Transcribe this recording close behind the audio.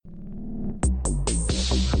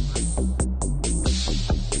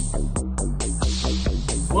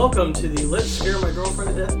Welcome to the Let's Scare My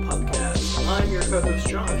Girlfriend to Death podcast. I'm your co-host,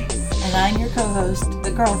 Josh. And I'm your co-host, the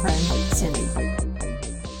girlfriend, Cyndi.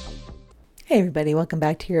 Hey everybody, welcome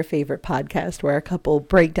back to your favorite podcast where a couple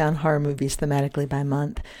break down horror movies thematically by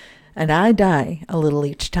month. And I die a little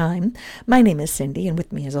each time. My name is Cyndi, and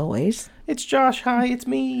with me as always... It's Josh. Hi, it's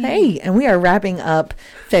me. Hey, and we are wrapping up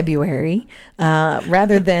February.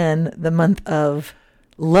 Rather than the month of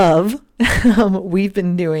love, we've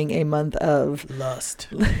been doing a month of... Lust.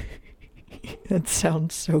 That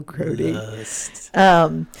sounds so grody. Lust.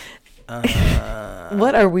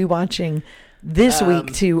 What are we watching this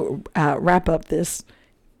week to wrap up this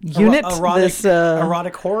unit?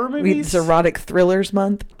 Erotic horror movies? It's erotic thrillers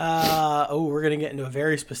month. We're going to get into a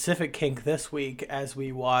very specific kink this week as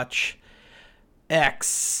we watch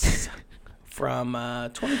X from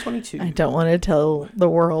 2022. I don't want to tell the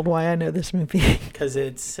world why I know this movie. Because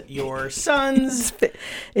it's your son's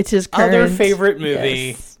it's his current, other favorite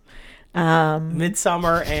movie. Yes.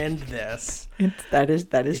 Midsommar and this. That is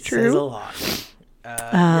it true. Says a lot.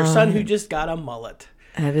 Your son who just got a mullet.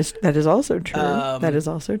 That is also true. That is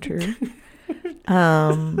also true.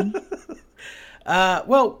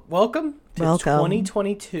 Well, welcome to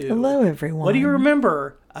 2022. Hello, everyone. What do you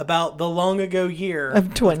remember about the long ago year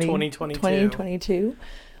of 2022? 2022.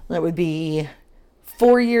 That would be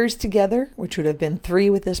 4 years together, which would have been 3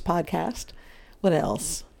 with this podcast. What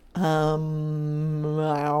else? That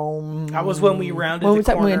was when we rounded the corner. When was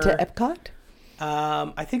that when we went to Epcot?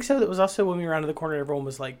 I think so. That was also when we rounded the corner. Everyone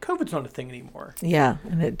was like, "COVID's not a thing anymore." Yeah,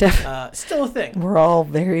 and it definitely still a thing. We're all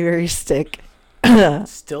very, very sick.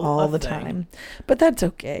 Still all the time, but that's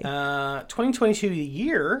okay. 2022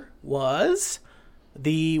 year was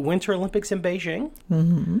the Winter Olympics in Beijing.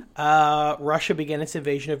 Mm-hmm. Russia began its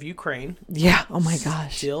invasion of Ukraine. Yeah. Oh my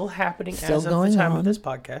gosh. Still happening Still as of going the time on. of this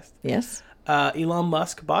podcast. Yes. Elon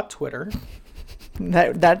Musk bought Twitter.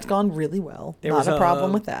 That's gone really well. Not a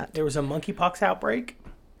problem with that. There was a monkeypox outbreak.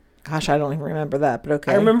 Gosh, I don't even remember that, but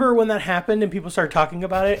okay. I remember when that happened and people started talking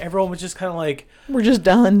about it. Everyone was just kind of like, "We're just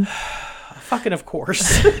done." Fucking of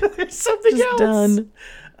course. There's something just else. Done.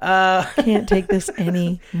 Can't take this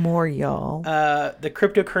anymore, y'all. The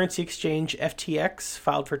cryptocurrency exchange FTX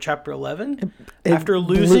filed for Chapter 11 after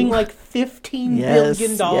losing like $15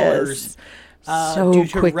 billion so due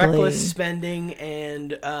to quickly. reckless spending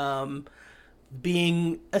and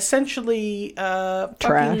being essentially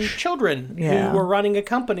fucking children who were running a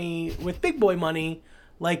company with big boy money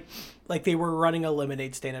like they were running a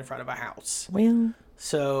lemonade stand in front of a house. Well,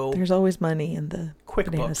 so there's always money in the banana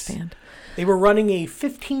QuickBooks stand. They were running a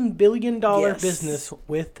 $15 billion business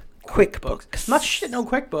with QuickBooks. Not shit, no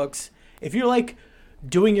QuickBooks. If you're like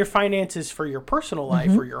doing your finances for your personal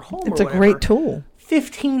life or your home, it's or a whatever, great tool.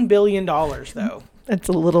 $15 billion though. It's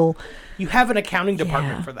a little. You have an accounting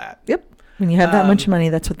department for that. Yep. When you have that much money,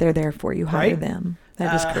 that's what they're there for. You hire them.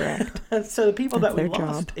 That is correct. So the people that's that we their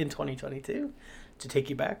lost job. in 2022, to take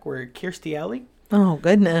you back, were Kirstie Alley. Oh,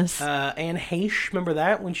 goodness. Anne Heche, remember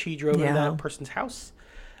that when she drove into that person's house?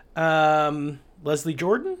 Leslie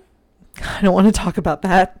Jordan. I don't want to talk about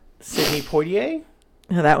that. Sidney Poitier.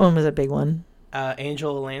 Yeah, that one was a big one.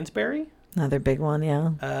 Angela Lansbury. Another big one,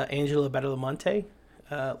 yeah. Angela Badalamenti.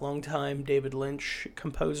 Longtime David Lynch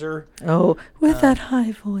composer. Oh, with that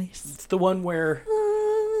high voice. It's the one where...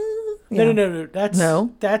 Yeah.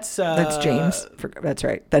 No. That's James. That's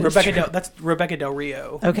right. That's Rebecca Del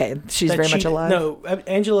Rio. Okay, she's very much alive. No,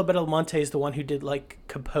 Angela Badalamenti is the one who did like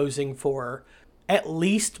composing for at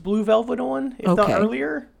least Blue Velvet on, if not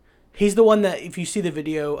earlier. He's the one that, if you see the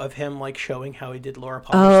video of him like showing how he did Laura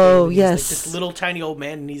Palmer's yes, like this little tiny old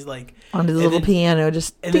man, and he's like on his little piano,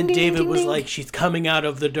 just and then David was like, "She's coming out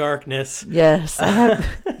of the darkness." Yes, I have.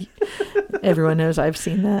 Everyone knows I've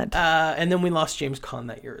seen that. And then we lost James Caan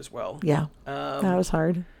that year as well. Yeah, that was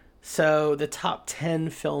hard. So the top 10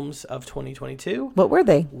 films of 2022. What were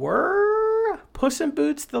they? Were Puss in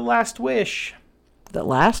Boots: The Last Wish. The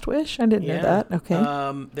Last Wish? I didn't know that.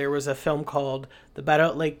 Okay. There was a film called The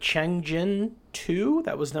Battle at Lake Changjin 2.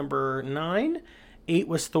 That was number 9. 8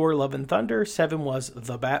 was Thor: Love and Thunder. 7 was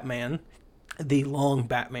The Batman. The Long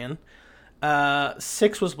Batman.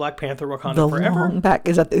 6 was Black Panther: Wakanda Forever.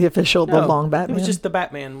 Is that the official The Long Batman? It was just The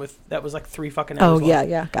Batman that was like 3 fucking hours long.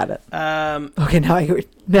 Yeah, got it. Okay, now I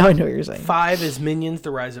know what you're saying. 5 is Minions: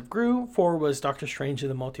 The Rise of Gru. 4 was Doctor Strange in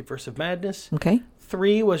the Multiverse of Madness. Okay.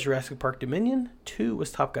 3 was Jurassic Park Dominion. 2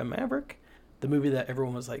 was Top Gun Maverick, the movie that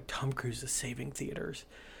everyone was like, Tom Cruise is saving theaters.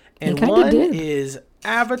 And 1 is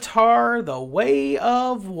Avatar: The Way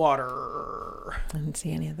of Water. I didn't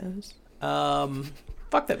see any of those.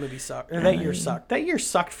 Fuck, that movie sucked. Or that year sucked. That year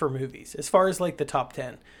sucked for movies. As far as like the top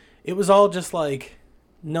 10, it was all just like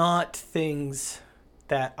not things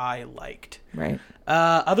that I liked. Right.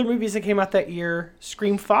 Other movies that came out that year,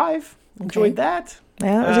 Scream 5. Enjoyed that.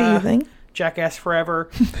 Yeah, that was a you thing. Jackass Forever.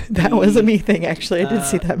 That was a me thing, actually. I did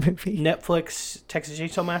see that movie. Netflix, Texas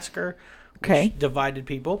Chainsaw Massacre. Okay. Which divided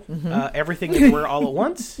people. Everything Everywhere All at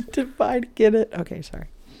Once. Get it? Okay, sorry.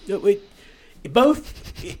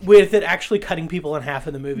 Both with it actually cutting people in half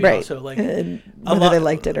in the movie. Right. Also, like, whether they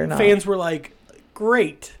liked it or not. Fans were like,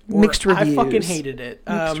 great. Mixed reviews. I fucking hated it.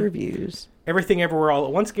 Mixed reviews. Everything Everywhere All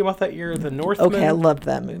at Once came out that year. The Northman. Okay, I loved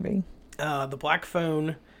that movie. The Black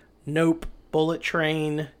Phone. Nope. Bullet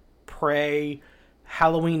Train. Prey.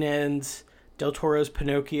 Halloween Ends. Del Toro's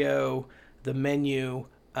Pinocchio. The Menu.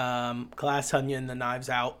 Glass Onion. The Knives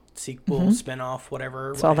Out sequel, spinoff,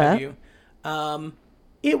 whatever. Saw that. You.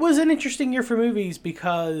 It was an interesting year for movies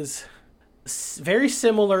because very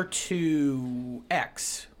similar to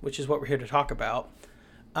X, which is what we're here to talk about.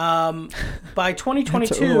 By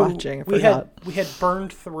 2022, we had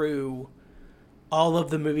burned through all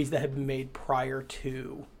of the movies that had been made prior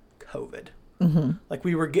to COVID. Like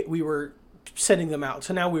we were sending them out.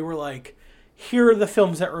 So now we were like, here are the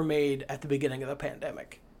films that were made at the beginning of the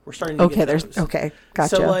pandemic. We're starting to get those. Okay,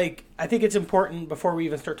 gotcha. So like, I think it's important before we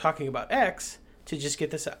even start talking about X to just get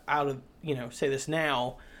this out of, say this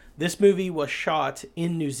now. This movie was shot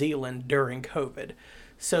in New Zealand during COVID.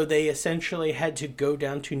 So they essentially had to go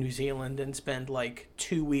down to New Zealand and spend like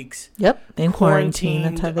 2 weeks in quarantine.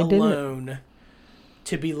 That's how they did it. Alone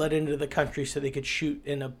to be let into the country so they could shoot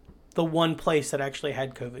in the one place that actually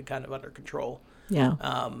had COVID kind of under control.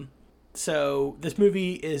 Yeah. So this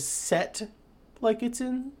movie is set like it's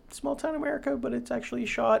in small town America, but it's actually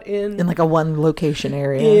shot in like a one location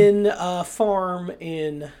area. In a farm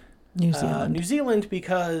in New Zealand,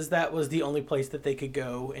 because that was the only place that they could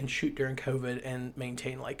go and shoot during COVID and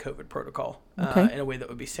maintain like COVID protocol in a way that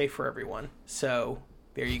would be safe for everyone. So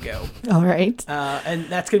there you go. All right. And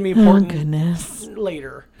that's going to be important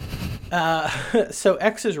later. So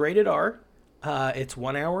X is rated R. It's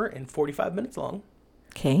 1 hour and 45 minutes long.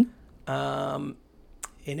 Okay. And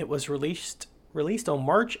it was released on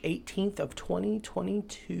March 18th of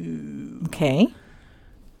 2022. Okay.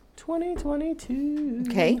 2022.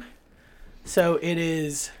 Okay. So it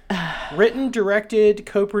is written, directed,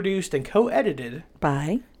 co-produced, and co-edited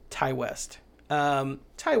by Ty West.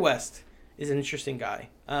 Ty West is an interesting guy.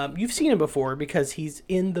 You've seen him before because he's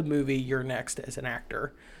in the movie You're Next as an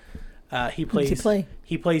actor. He plays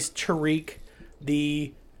Tariq,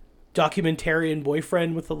 the documentarian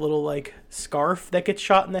boyfriend with a little like scarf that gets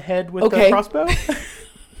shot in the head with the crossbow. I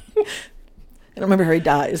don't remember how he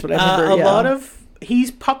dies, but I remember he's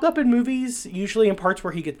popped up in movies, usually in parts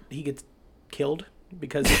where he gets killed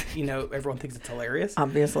because everyone thinks it's hilarious.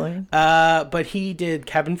 Obviously. But he did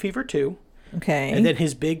Cabin Fever 2. Okay. And then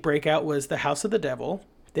his big breakout was The House of the Devil.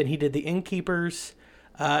 Then he did The Innkeepers.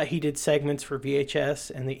 He did segments for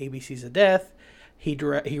VHS and the ABCs of Death. He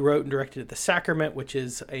wrote and directed The Sacrament, which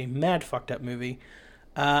is a mad fucked up movie.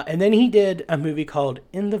 And then he did a movie called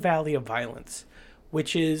In the Valley of Violence,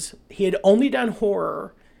 which is, he had only done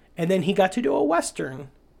horror, and then he got to do a Western.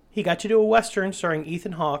 He got to do a Western starring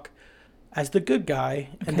Ethan Hawke as the good guy,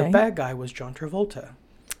 and the bad guy was John Travolta.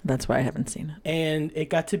 That's why I haven't seen it. And it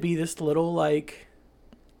got to be this little, like,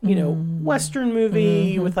 Western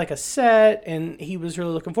movie with like a set, and he was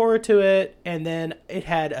really looking forward to it. And then it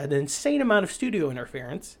had an insane amount of studio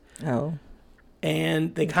interference. Oh.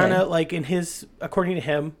 And they kind of, like, according to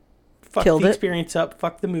him, fucked the experience up,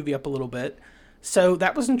 fucked the movie up a little bit. So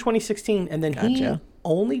that was in 2016, and then he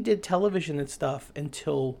only did television and stuff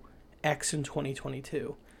until X in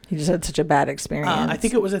 2022. He just had such a bad experience. I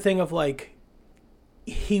think it was a thing of, like,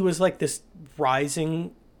 he was like this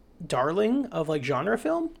rising darling of like genre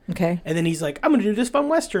film. Okay. And then he's like, I'm going to do this fun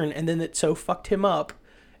Western. And then it so fucked him up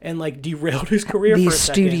and like derailed his career for a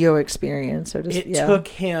second. The studio experience. It took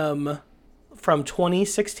him from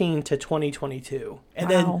 2016 to 2022. And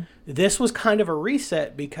then this was kind of a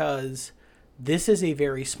reset because this is a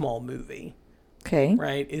very small movie. Okay.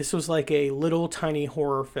 Right? This was like a little tiny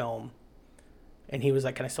horror film. And he was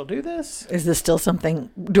like, can I still do this? Is this still something?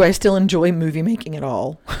 Do I still enjoy movie making at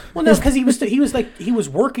all? Well, no, because he was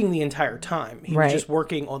working the entire time. He was just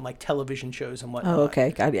working on like television shows and whatnot. Oh,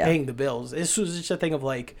 okay. God, yeah. Paying the bills. This was just a thing of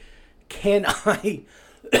like, can I,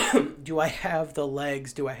 do I have the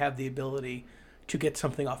legs? Do I have the ability to get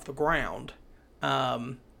something off the ground?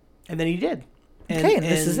 And then he did. And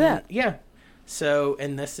this is that. Yeah. So,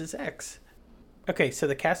 and this is X. Okay, so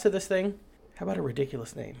the cast of this thing, how about a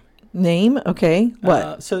ridiculous name? Name? Okay.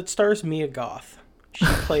 What? So it stars Mia Goth. She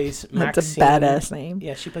plays Maxine. That's a badass name.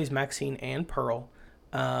 Yeah, she plays Maxine Ann Pearl.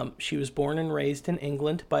 She was born and raised in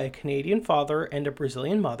England by a Canadian father and a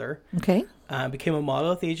Brazilian mother. Okay. Became a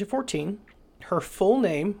model at the age of 14. Her full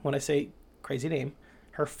name, when I say crazy name,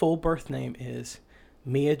 her full birth name is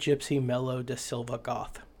Mia Gypsy Mello da Silva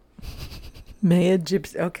Goth. Mia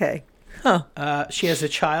Gypsy. Okay. Huh. She has a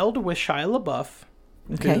child with Shia LaBeouf,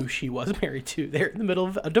 who she was married to. They're in the middle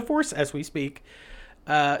of a divorce as we speak.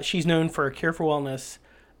 She's known for A Cure for Wellness,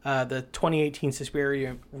 the 2018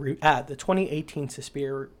 Suspiria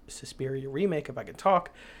remake, if I can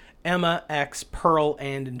talk, Emma X, Pearl,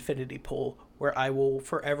 and Infinity Pool, where I will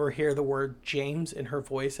forever hear the word James in her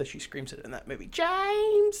voice as she screams it in that movie.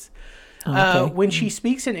 James! Okay. When she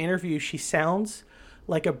speaks in interviews, she sounds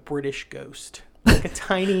like a British ghost. Like a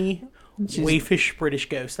tiny, waifish British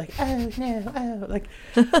ghost. Like, oh, no, oh. Like,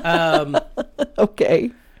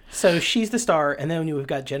 okay. So she's the star. And then we've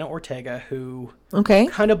got Jenna Ortega, who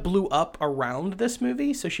kind of blew up around this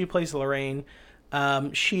movie. So she plays Lorraine.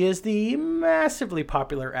 She is the massively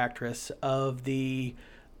popular actress of the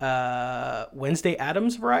Wednesday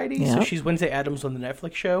Addams variety. Yep. So she's Wednesday Addams on the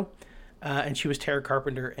Netflix show. And she was Tara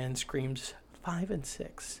Carpenter in Screams 5 and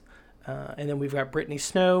 6. And then we've got Brittany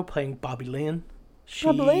Snow playing Bobby Lynn. She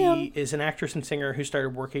is an actress and singer who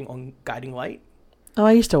started working on Guiding Light. Oh,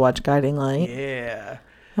 I used to watch Guiding Light. Yeah.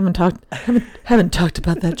 Haven't talked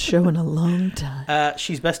about that show in a long time.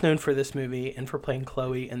 She's best known for this movie and for playing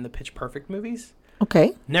Chloe in the Pitch Perfect movies.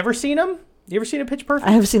 Okay. Never seen them? You ever seen a Pitch Perfect?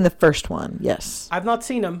 I have seen the first one, yes. I've not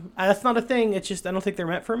seen them. That's not a thing. It's just I don't think they're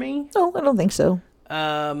meant for me. No, I don't think so.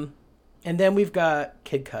 And then we've got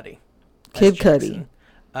Kid Cudi. Kid Cudi.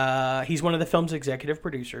 He's one of the film's executive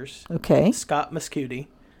producers. Okay. Scott Mescudi,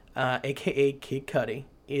 a.k.a. Kid Cudi,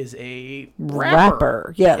 is a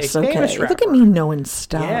rapper. Yes, okay. Rapper. Look at me knowing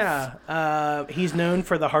stuff. Yeah. He's known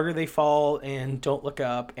for The Harder They Fall and Don't Look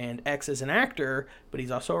Up and X as an actor, but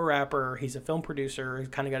he's also a rapper. He's a film producer. He's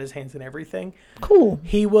kind of got his hands in everything. Cool.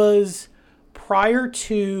 He was, prior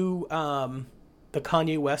to the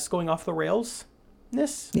Kanye West going off the rails, he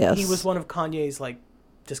was one of Kanye's,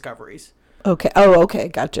 discoveries. Okay. Oh, okay.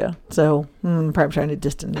 Gotcha. So, probably trying to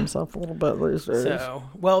distance himself a little bit. So,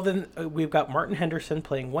 well, then we've got Martin Henderson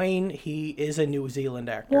playing Wayne. He is a New Zealand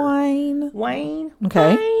actor. Wayne.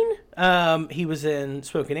 Okay. Wayne. He was in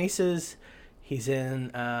Smoking Aces. He's in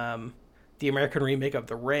the American remake of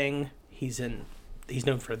The Ring. He's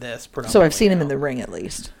known for this. So I've seen him in The Ring at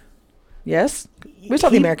least. Yes? We saw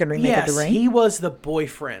the American remake of The Ring. He was the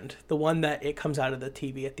boyfriend, the one that it comes out of the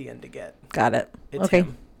TV at the end to get. Got it. It's okay.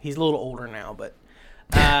 Him. He's a little older now, but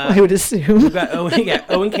I would assume. We've got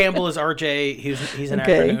Owen Campbell as RJ. He's an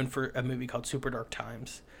actor known for a movie called Super Dark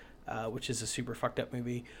Times, which is a super fucked up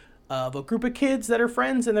movie of a group of kids that are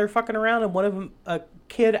friends and they're fucking around, and one of them, a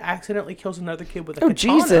kid, accidentally kills another kid with a katana.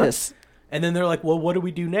 Oh, Jesus. And then they're like, well, what do we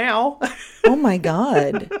do now? Oh, my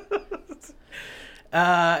God.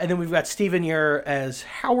 And then we've got Stephen Ure as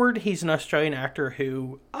Howard. He's an Australian actor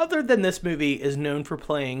who, other than this movie, is known for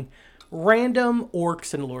playing random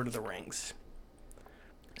orcs in Lord of the Rings.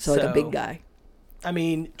 So like a big guy. I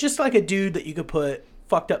mean, just like a dude that you could put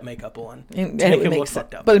fucked up makeup on and to make him look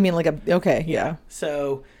fucked up. But I mean, yeah.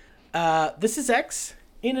 So, this is X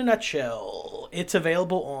in a nutshell. It's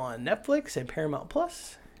available on Netflix and Paramount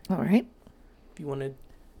Plus. All right. If you want to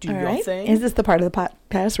do your thing. Is this the part of the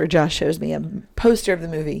podcast where Josh shows me a poster of the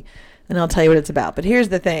movie, and I'll tell you what it's about? But here's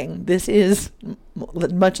the thing. This is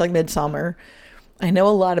much like Midsommar. I know a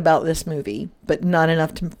lot about this movie, but not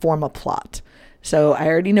enough to form a plot. So I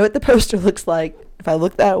already know what the poster looks like. If I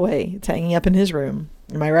look that way, it's hanging up in his room.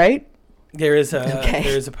 Am I right? There is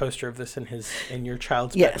a poster of this in your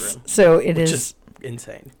child's bedroom. Yes. So it is just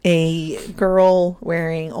insane. A girl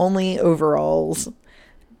wearing only overalls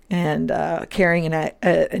and carrying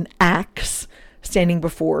an axe, standing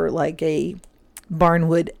before like a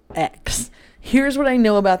barnwood X. Here's what I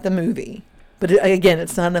know about the movie, but again,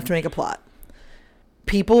 it's not enough to make a plot.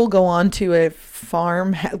 People go on to a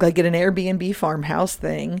farm, like get an Airbnb farmhouse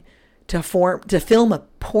thing to film a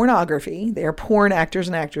pornography. They are porn actors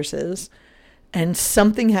and actresses, and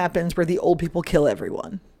something happens where the old people kill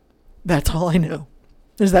everyone. That's all I know.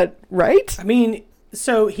 Is that right? I mean,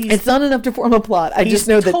 so it's not enough to form a plot. I just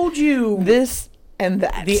know that told you this and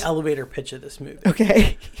that. The elevator pitch of this movie.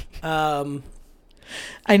 Okay.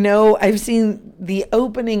 I know I've seen the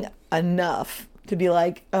opening enough to be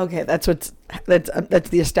like, okay, that's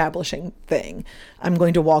the establishing thing. I'm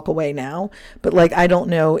going to walk away now, but like I don't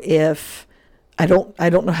know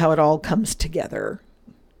how it all comes together,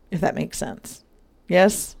 if that makes sense.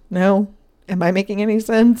 Yes? No? Am I making any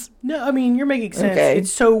sense? No, I mean, you're making sense. Okay.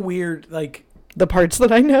 It's so weird, like the parts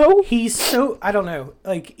that I know. He's so, I don't know,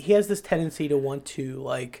 like he has this tendency to want to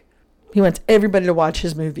like He wants everybody to watch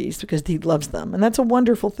his movies because he loves them, and that's a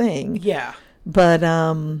wonderful thing. Yeah. But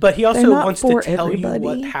he also wants to tell everybody. you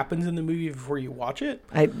what happens in the movie before you watch it.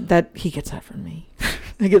 He gets that from me.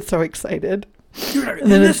 I get so excited.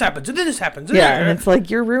 And then this happens, and then this happens. Yeah, and it's like,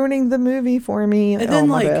 you're ruining the movie for me. And then,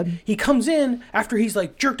 bad. he comes in after he's,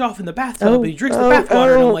 jerked off in the bathtub, and he drinks the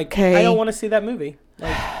bathwater, and I'm like, okay. I don't want to see that movie.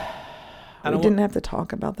 We didn't have to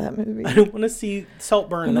talk about that movie. I don't want to see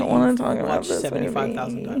Saltburn. I don't want to talk about this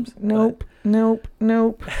 75,000 times. Nope.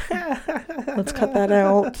 Let's cut that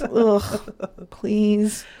out. Ugh,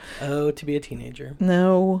 please. Oh, to be a teenager.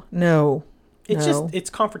 No. It's it's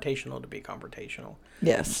confrontational to be confrontational.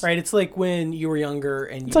 Yes. Right. It's like when you were younger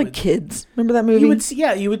and it's like Kids. Remember that movie?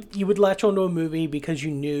 You would latch onto a movie because you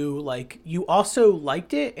knew you also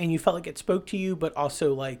liked it and you felt like it spoke to you, but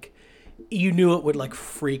also you knew it would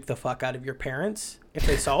freak the fuck out of your parents if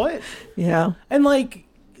they saw it. Yeah. And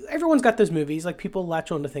everyone's got those movies. People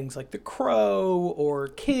latch onto things like The Crow or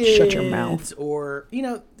Kids. Shut your mouth. Or,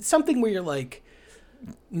 something where you're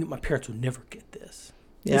my parents would never get this.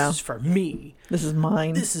 Yeah. This is for me. This is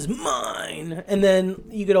mine. This is mine. And then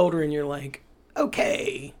you get older and you're like,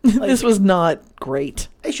 okay. This was not great.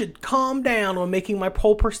 I should calm down on making my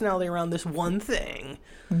whole personality around this one thing.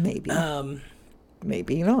 Maybe.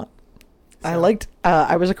 Maybe not. So.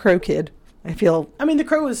 I was a Crow kid. I feel. The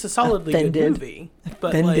Crow is a solidly good movie. But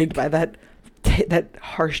offended by that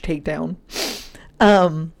harsh takedown.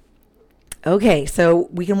 Okay, so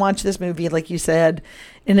we can watch this movie, like you said,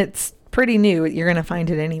 and it's pretty new. You're going to find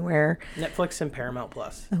it anywhere. Netflix and Paramount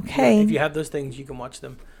Plus. Okay. If you have those things, you can watch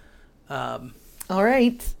them. All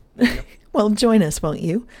right. Well, join us, won't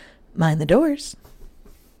you? Mind the doors.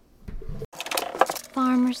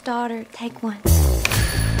 Farmer's daughter, take one.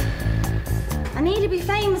 I need to be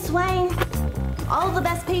famous, Wayne. All the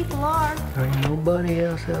best people are. There ain't nobody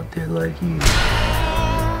else out there like you.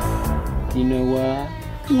 You know why?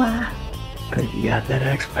 Why? Because you got that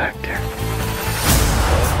X Factor.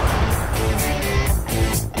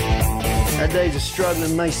 Our days of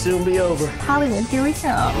struggling may soon be over. Hollywood, here we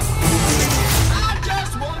come.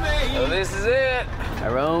 So this is it.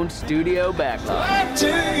 Our own studio backlot.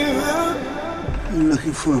 You're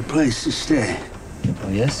looking for a place to stay. Oh,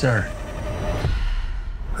 yes, sir.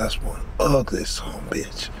 That's one ugly son of a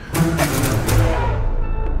bitch.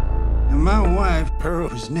 And my wife, Pearl,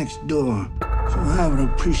 is next door, so I would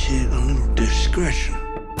appreciate a little discretion.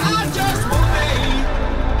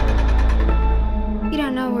 He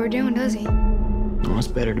don't know what we're doing, does he? Well, it's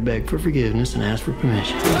better to beg for forgiveness than ask for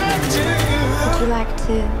permission. Would you like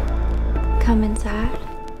to come inside?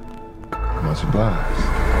 Much obliged.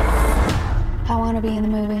 I want to be in the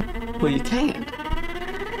movie. Well, you can't.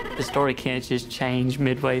 The story can't just change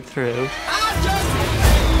midway through.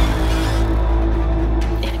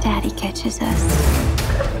 If Daddy catches us,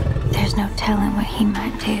 there's no telling what he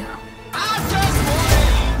might do.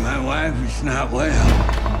 My wife is not well.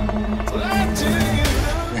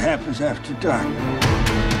 It happens after dark.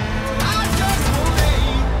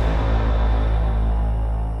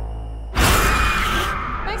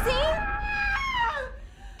 Maxine?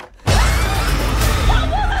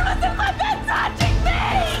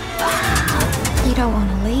 You don't want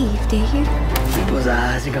to leave, do you? People's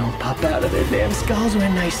eyes are gonna pop out of their damn skulls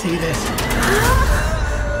when they see this.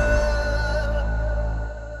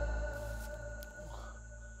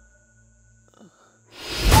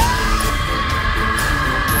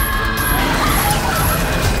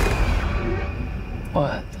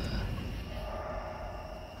 What?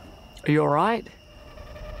 Are you all right?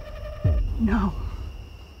 No.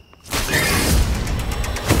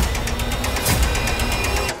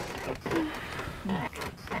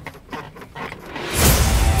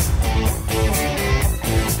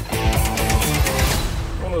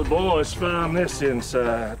 One of the boys found this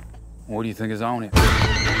inside. What do you think is on it?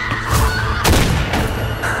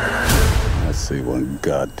 I see one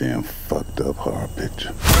goddamn fucked up horror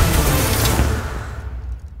picture.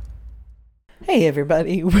 Hey,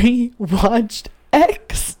 everybody. We watched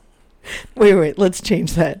X. Wait. Let's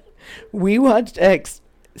change that. We watched X.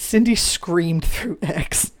 Cyndi screamed through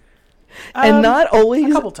X. And not always...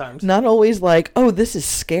 A couple times. Not always like, oh, this is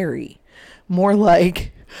scary. More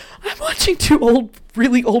like, I'm watching two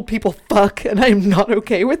really old people fuck, and I'm not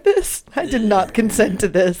okay with this. I did not consent to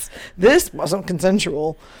this. This wasn't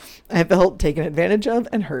consensual. I felt taken advantage of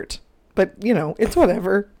and hurt. But, it's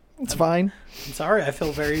whatever. It's fine. I'm sorry. I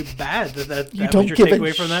feel very bad that You was don't your give a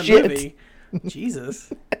takeaway from that shit. movie.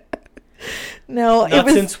 Jesus. No, Not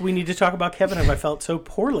since we need to talk about Kevin have I felt so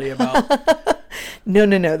poorly about. No.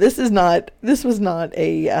 This was not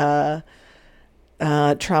a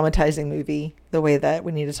traumatizing movie. the way that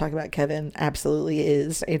We Need to Talk About Kevin absolutely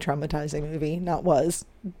is a traumatizing movie, not was.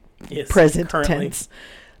 Yes, present currently. tense.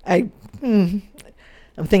 I'm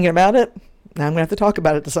thinking about it. Now I'm gonna have to talk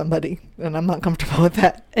about it to somebody, and I'm not comfortable with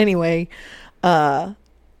that. Anyway, but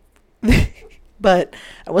I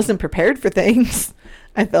wasn't prepared for things.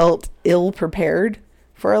 I felt ill prepared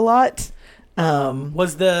for a lot.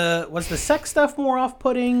 Was the sex stuff more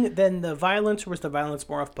off-putting than the violence, or was the violence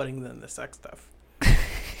more off-putting than the sex stuff?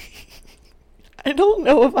 I don't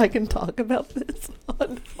know if I can talk about this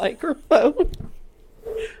on the microphone.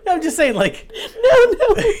 No, I'm just saying, like... No.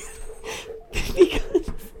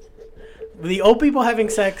 Because... The old people having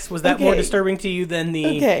sex, was that more Okay. disturbing to you than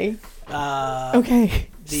the... Okay. Okay.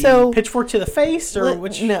 The So... pitchfork to the face, or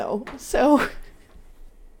which... No. So...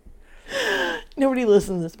 Nobody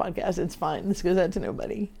listens to this podcast. It's fine. This goes out to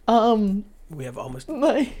nobody. We have almost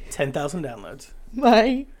My 10,000 downloads.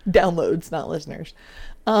 my downloads, not listeners.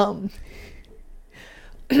 My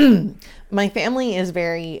family is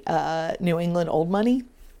very New England old money,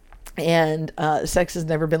 and sex has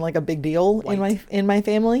never been like a big deal in my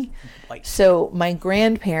family. White. So my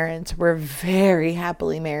grandparents were very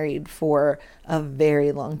happily married for a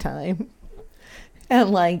very long time,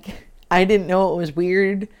 and like I didn't know it was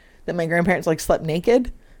weird that my grandparents like slept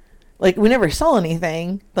naked. Like we never saw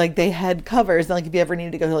anything. Like they had covers. And, like if you ever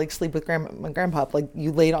needed to go like sleep with my grandpa, like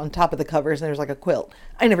you laid on top of the covers and there was like a quilt.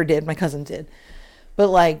 I never did. My cousin did. But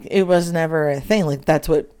like it was never a thing. Like that's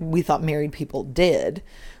what we thought married people did.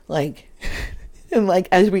 Like and like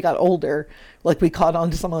as we got older, like we caught on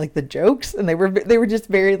to some of like the jokes, and they were just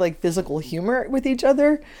very like physical humor with each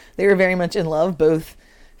other. They were very much in love, both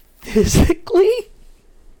physically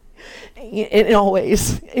and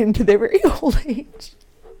always into their very old age.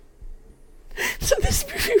 So this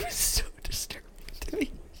movie was so disturbing to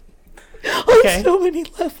me Okay. on so many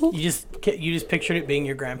levels. You just pictured it being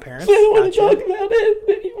your grandparents. I don't want to Gotcha. talk about it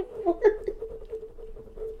anymore.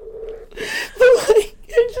 But like,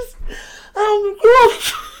 I just,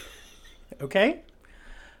 Okay.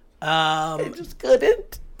 I just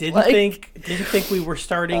couldn't. Didn't think we were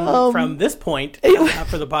starting from this point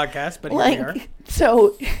for the podcast, but here we are.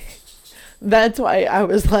 So that's why I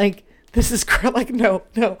was like, this is like, no,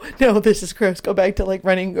 this is gross. Go back to like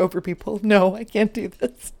running over people. No, I can't do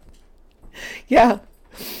this. Yeah.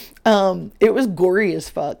 It was gory as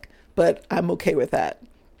fuck, but I'm okay with that.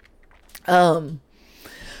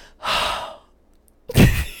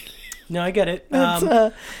 No, I get it.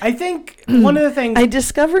 It's, I think one of the things I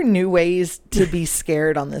discover new ways to be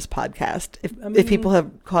scared on this podcast. If people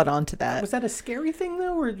have caught on to that, was that a scary thing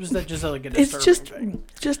though, or was that just like a it's disturbing thing?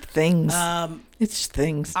 just things. It's just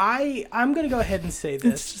things. I'm gonna go ahead and say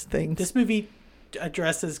this. It's just things. This movie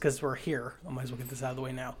addresses, because we're here, I might as well get this out of the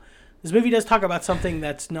way now. This movie does talk about something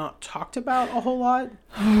that's not talked about a whole lot,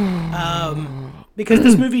 because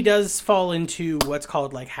this movie does fall into what's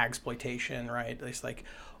called like hagsploitation, right? There's like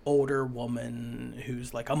older woman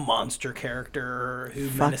who's like a monster character who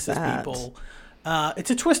menaces people. It's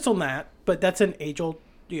a twist on that, but that's an age-old,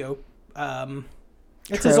 it's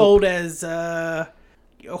as Trope. old as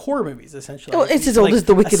horror movies, essentially. Well, it's as old as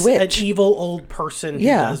the Wicked Witch. An evil old person who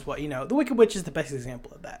does what, the Wicked Witch is the best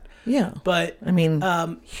example of that. Yeah. But I mean,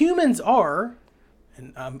 humans are,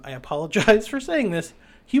 and I apologize for saying this,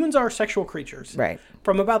 humans are sexual creatures. Right.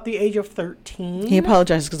 From about the age of 13. he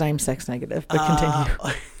apologizes because I'm sex negative, but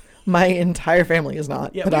continue. My entire family is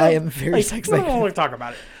not, but I am very sex We don't negative. want to talk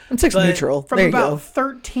about it. I'm sex But neutral. From There you about go.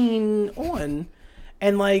 13 on,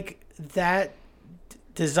 and like that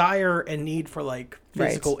desire and need for like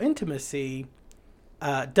physical intimacy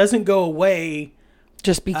doesn't go away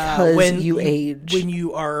Just because when you age. when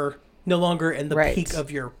you are no longer in the Right. peak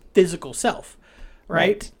of your physical self,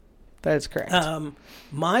 right? That is correct.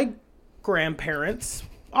 My grandparents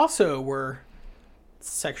also were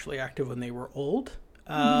sexually active when they were old.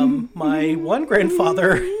 My one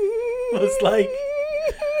grandfather was like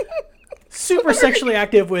super sexually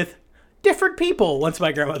active with different people once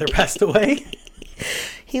my grandmother passed away.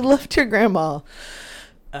 He left your grandma.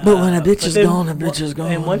 But when a bitch is gone, a bitch is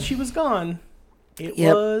gone. And once she was gone, it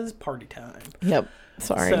Yep. was party time. Yep.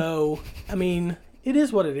 Sorry. So, I mean, it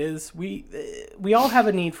is what it is. We all have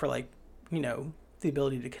a need for like, the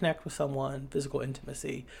ability to connect with someone, physical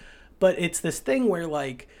intimacy. But it's this thing where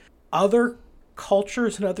like other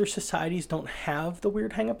cultures and other societies don't have the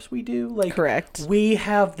weird hangups we do. Like, Correct. We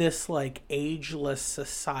have this like ageless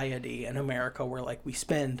society in America where like we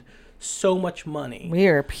spend so much money. We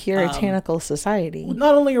are a puritanical society.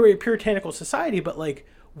 Not only are we a puritanical society, but like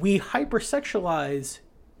we hypersexualize,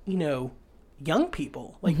 young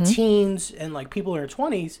people, like teens and like people in their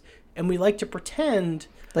 20s And we like to pretend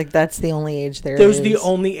like that's the only age there those is. are the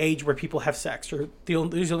only age where people have sex, or those are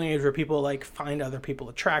the only age where people like find other people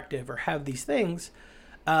attractive or have these things,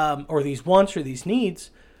 or these wants or these needs.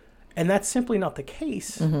 And that's simply not the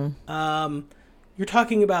case. You're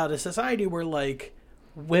talking about a society where like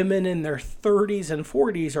women in their 30s and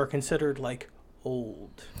 40s are considered like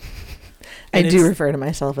old. I do refer to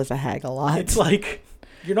myself as a hag a lot. It's like,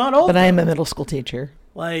 you're not old. But I am a middle school teacher.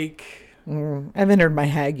 Like, I've entered my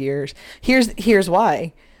hag years. Here's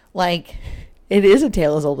why. Like, it is a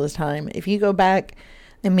tale as old as time. If you go back,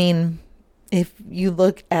 I mean, if you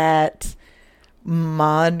look at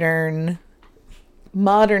modern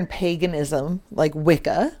paganism, like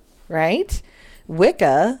Wicca, right?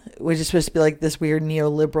 Wicca, which is supposed to be like this weird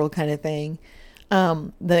neoliberal kind of thing.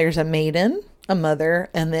 There's a maiden, a mother,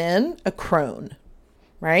 and then a crone,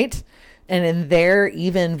 right? And in their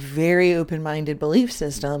even very open-minded belief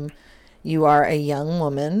system, you are a young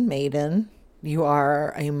woman, maiden, you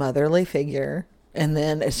are a motherly figure, and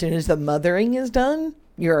then as soon as the mothering is done,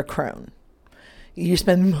 you're a crone. You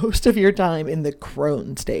spend most of your time in the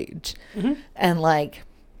crone stage. And like,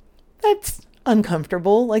 that's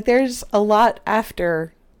uncomfortable. Like, there's a lot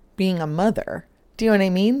after being a mother. Do you know what I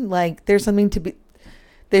mean? Like, there's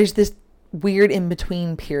this weird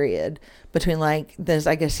in-between period between like this,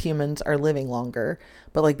 I guess humans are living longer,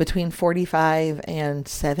 but like between 45 and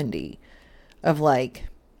 70 of like,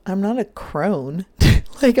 I'm not a crone.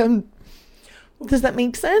 Like, does that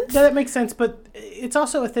make sense? That makes sense. But it's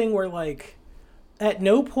also a thing where like, at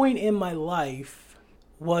no point in my life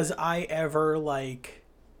was I ever like,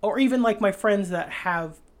 or even like my friends that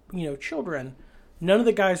have, children, none of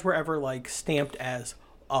the guys were ever like stamped as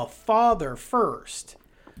a father first.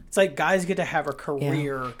 It's like guys get to have a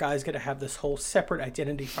career, guys get to have this whole separate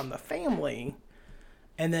identity from the family.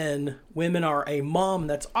 And then women are a mom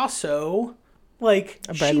that's also like,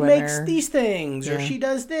 she makes these things, or she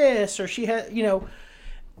does this, or she has,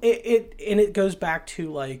 it goes back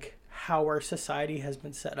to like how our society has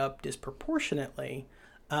been set up disproportionately.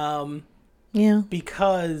 Because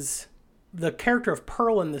the character of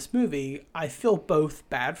Pearl in this movie, I feel both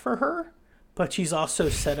bad for her, but she's also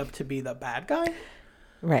set up to be the bad guy.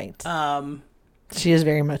 Right. She is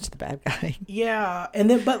very much the bad guy. Yeah. And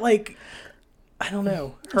then, but like, I don't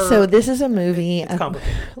know. So this is a movie. It's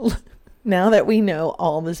complicated. Now that we know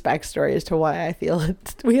all this backstory as to why I feel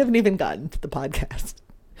it, we haven't even gotten to the podcast.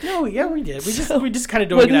 No, yeah, we did. We just kind of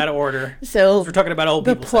doing it out of order. So we're talking about old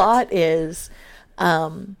people. The plot is,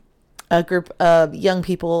 a group of young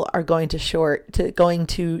people are going to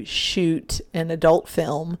shoot an adult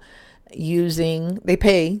film using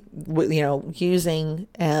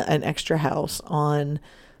an extra house on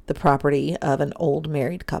the property of an old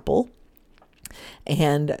married couple.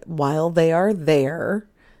 And while they are there,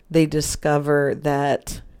 they discover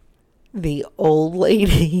that the old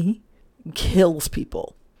lady kills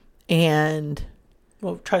people and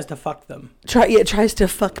tries to fuck them. Tries to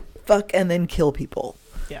fuck and then kill people.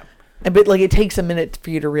 Yeah. But like, it takes a minute for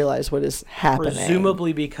you to realize what is happening.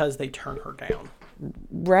 Presumably because they turn her down.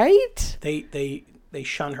 Right? They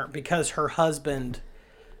shun her because her husband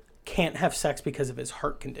can't have sex because of his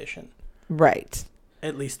heart condition. Right.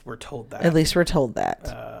 At least we're told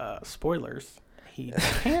that. Spoilers. He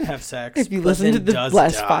can have sex if you listen to the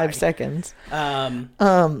last 5 seconds.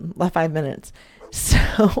 5 minutes.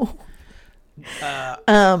 So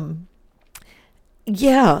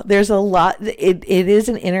yeah, there's a lot. It is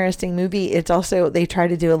an interesting movie. It's also, they try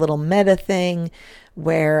to do a little meta thing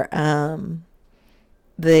where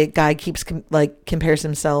the guy keeps compares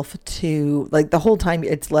himself to, like, the whole time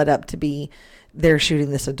it's led up to be they're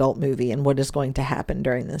shooting this adult movie and what is going to happen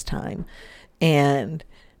during this time. And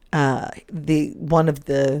the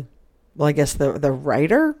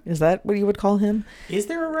writer, is that what you would call him? Is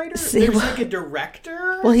there a writer? There's like a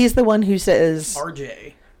director? Well, he's the one who says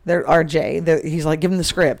RJ. He's like, give him the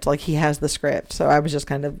script. Like, he has the script. So I was just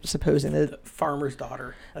kind of supposing that. The Farmer's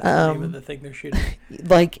Daughter. That's the name of the thing they're shooting.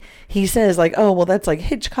 Like, he says, like, oh, well, that's like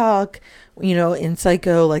Hitchcock, in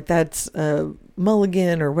Psycho, like, that's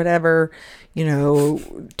Mulligan or whatever,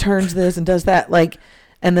 turns this and does that. Like,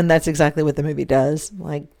 and then that's exactly what the movie does.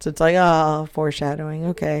 Like, so it's like, foreshadowing.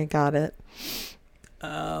 Okay, got it.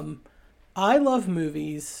 I love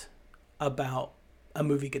movies about a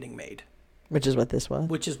movie getting made. Which is what this was.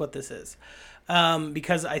 Which is what this is.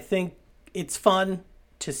 Because I think it's fun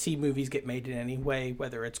to see movies get made in any way,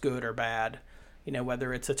 whether it's good or bad.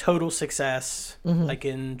 Whether it's a total success, like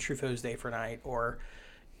in Truffaut's Day for Night, or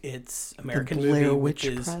it's American Movie, which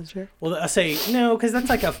is... Project? Well, I say no, because that's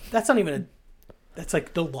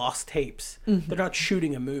like the lost tapes. They're not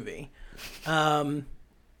shooting a movie.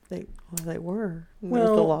 They were. Well,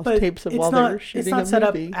 There's the lost but tapes of it's while not, they were shooting it's not a set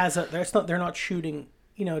movie. up as a. They're not shooting.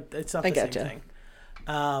 You know, it's not the same gotcha. thing.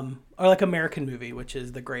 Or like American Movie, which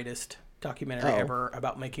is the greatest documentary Oh. ever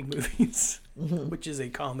about making movies, Mm-hmm. which is a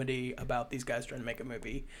comedy about these guys trying to make a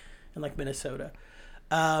movie in like Minnesota.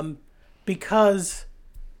 Because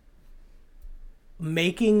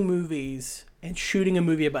making movies and shooting a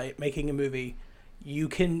movie about making a movie, you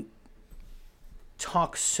can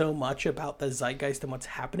talk so much about the zeitgeist and what's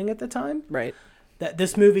happening at the time. Right. That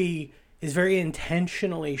this movie is very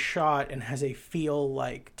intentionally shot and has a feel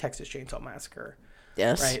like Texas Chainsaw Massacre.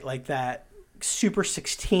 Yes. Right? Like that Super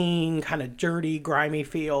 16 kind of dirty, grimy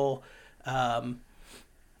feel.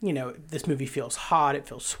 You know, this movie feels hot. It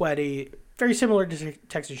feels sweaty. Very similar to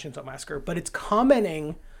Texas Chainsaw Massacre, but it's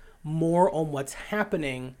commenting more on what's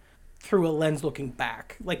happening through a lens looking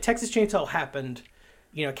back. Like Texas Chainsaw happened,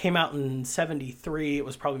 you know, it came out in 73. It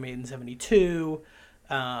was probably made in 72.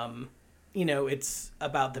 You know, it's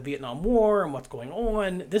about the Vietnam War and what's going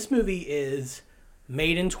on. This movie is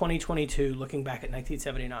made in 2022, looking back at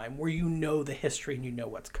 1979, where you know the history and you know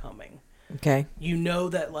what's coming. Okay. You know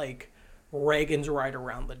that, like, Reagan's right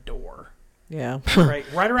around the door. Yeah. Right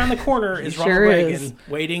around the corner is Ronald sure Reagan is.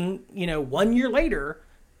 waiting. You know, 1 year later,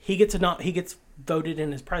 he gets voted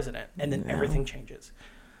in as president, and then everything changes.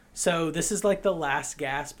 So this is like the last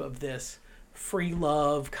gasp of this free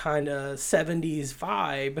love kind of 70s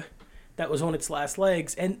vibe that was on its last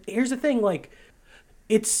legs. And here's the thing, like,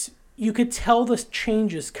 you could tell this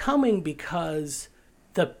change is coming because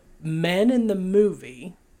the men in the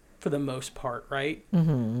movie, for the most part, right?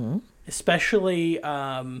 Mm-hmm. Especially,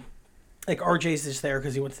 like, RJ's just there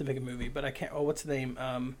because he wants to make a movie, but I can't, what's the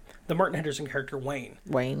name? The Martin Henderson character, Wayne,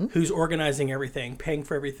 who's organizing everything, paying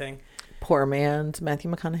for everything. Poor man's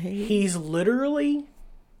Matthew McConaughey. He's literally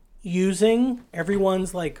using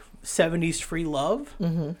everyone's, like, 70s free love.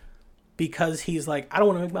 Mm-hmm. Because he's like, I don't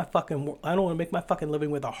want to make my fucking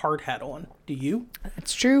living with a hard hat on. Do you?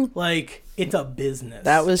 It's true. Like, it's a business.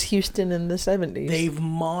 That was Houston in the 70s. They've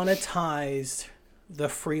monetized the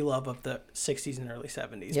free love of the 60s and early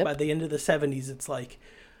 70s. Yep. By the end of the 70s, it's like,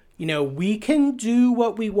 you know, we can do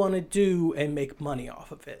what we want to do and make money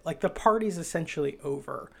off of it. Like, the party's essentially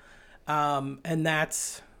over. And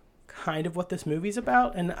that's kind of what this movie's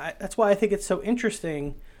about. And that's why I think it's so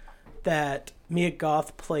interesting that Mia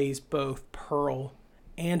Goth plays both Pearl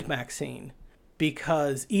and Maxine,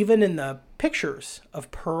 because even in the pictures of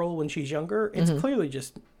Pearl when she's younger, it's clearly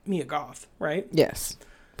just Mia Goth, right? Yes.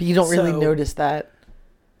 But you don't really notice that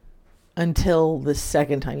until the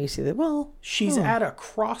second time you see that. Well, she's at a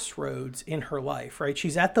crossroads in her life, right?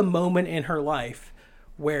 She's at the moment in her life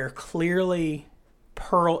where clearly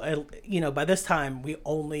Pearl, you know, by this time we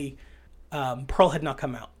only, Pearl had not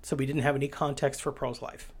come out, so we didn't have any context for Pearl's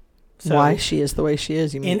life. So, why she is the way she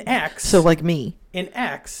is, you mean? In X. So like me. In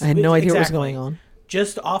X. I had no idea what was going on.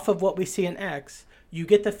 Just off of what we see in X, you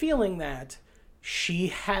get the feeling that she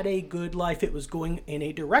had a good life. It was going in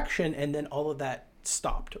a direction, and then all of that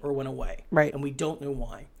stopped or went away. Right. And we don't know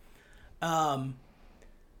why.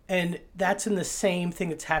 And that's in the same thing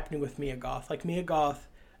that's happening with Mia Goth. Like, Mia Goth,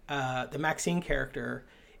 the Maxine character,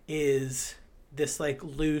 is this, like,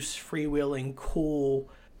 loose, freewheeling, cool,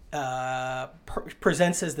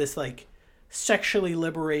 presents as this, like, sexually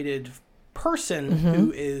liberated person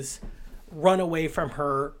who is run away from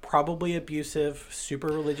her probably abusive, super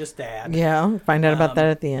religious dad. Yeah, find out about that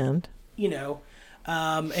at the end. You know,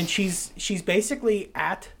 and she's basically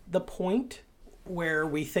at the point where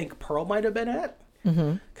we think Pearl might have been at,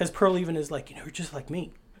 because Pearl even is like, you know, you're just like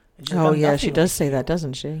me. And she's like, Oh "I'm yeah, nothing she like does you." say that,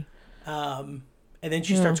 doesn't she? And then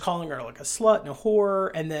she starts calling her like a slut and a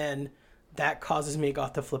whore, and then that causes Mia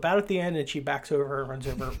Goth to flip out at the end, and she backs over and runs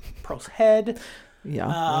over Pearl's head.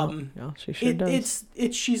 Yeah, yeah, she sure does.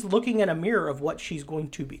 It's she's looking at a mirror of what she's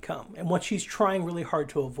going to become and what she's trying really hard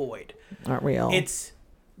to avoid. Aren't we all?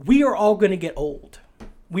 We are all going to get old.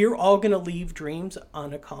 We are all going to leave dreams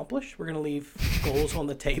unaccomplished. We're going to leave goals on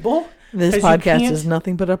the table. This podcast is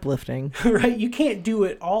nothing but uplifting. Right? You can't do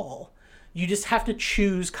it all. You just have to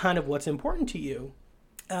choose kind of what's important to you.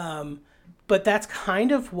 But that's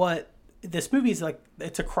kind of what this movie is like.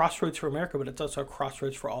 It's a crossroads for America, but it's also a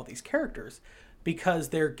crossroads for all these characters because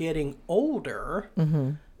they're getting older.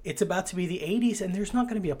 It's about to be the 80s, and there's not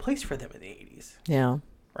going to be a place for them in the 80s. Yeah.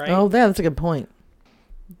 Right? Oh, that's a good point.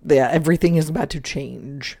 Yeah, everything is about to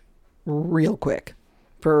change real quick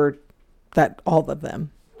for all of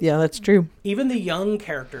them. Yeah, that's true. Even the young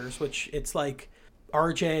characters, which it's like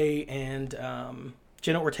RJ and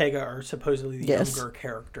Jenna Ortega are supposedly the younger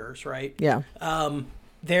characters, right? Yeah.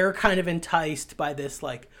 They're kind of enticed by this,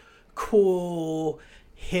 like, cool,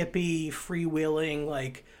 hippie, freewheeling,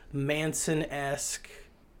 like, Manson-esque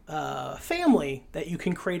family that you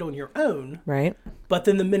can create on your own. Right. But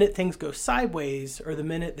then the minute things go sideways, or the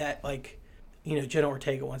minute that, like, you know, Jenna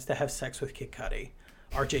Ortega wants to have sex with Kid Cudi,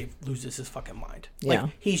 RJ loses his fucking mind. Yeah.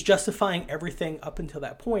 Like, he's justifying everything up until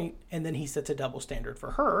that point, and then he sets a double standard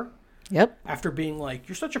for her. Yep. After being like,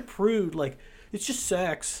 you're such a prude, like, it's just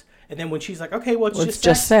sex. And then when she's like, okay, well, it's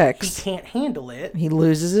just sex. He can't handle it. He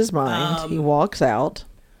loses his mind. He walks out.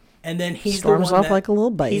 And then he's storms the one off like a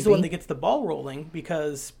little baby. He's the one that gets the ball rolling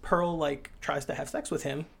because Pearl, like, tries to have sex with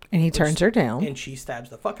him. And he turns her down. And she stabs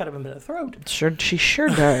the fuck out of him in the throat. She sure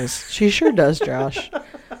does. She sure does, Josh.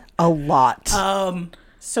 A lot.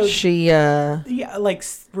 So she yeah, like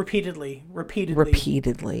repeatedly yes.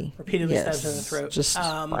 stabs her in the throat. Just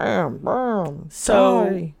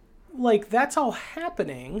so like that's all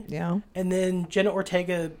happening. Yeah. And then Jenna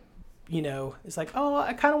Ortega, you know, is like, oh,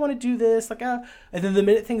 I kind of want to do this, like, and then the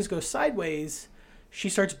minute things go sideways, she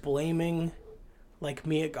starts blaming, like,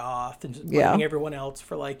 Mia Goth and just blaming everyone else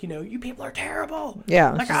for, like, you know, you people are terrible.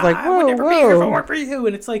 Yeah. Like, she's like, I would never be here if it weren't for you.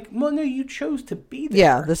 And it's like, well, no, you chose to be there.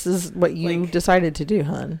 Yeah, this is what you decided to do,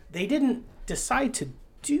 hon. They didn't decide to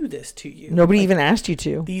do this to you. Nobody even asked you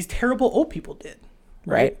to. These terrible old people did.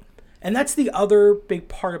 Right. And that's the other big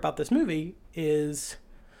part about this movie is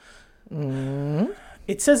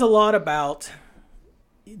it says a lot about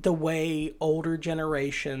the way older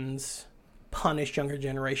generations punish younger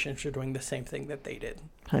generations for doing the same thing that they did.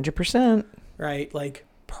 100%. Right? Like,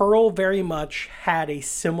 Pearl very much had a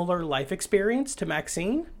similar life experience to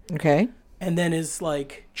Maxine. Okay. And then is,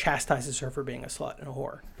 like, chastises her for being a slut and a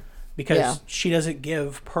whore. Because she doesn't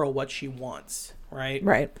give Pearl what she wants. Right?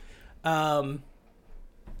 Right. We're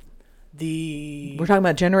talking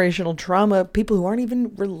about generational trauma, people who aren't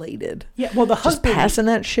even related. Yeah, well, the husband... Just passing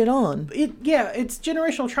that shit on. It's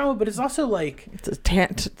generational trauma, but it's also, like...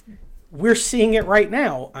 It's we're seeing it right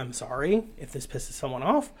now. I'm sorry if this pisses someone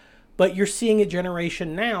off, but you're seeing a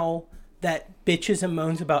generation now that bitches and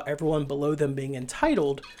moans about everyone below them being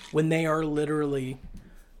entitled when they are literally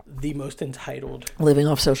the most entitled. Living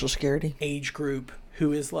off Social Security. Age group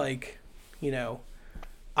who is like, you know,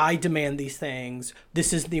 I demand these things.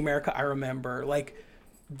 This is the America I remember. Like,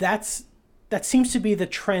 that seems to be the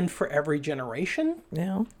trend for every generation.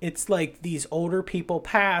 Yeah. It's like these older people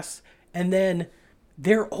pass and then...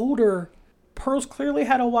 They're older. Pearl's clearly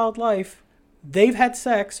had a wild life. They've had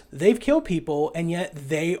sex. They've killed people. And yet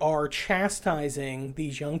they are chastising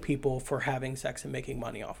these young people for having sex and making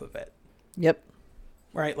money off of it. Yep.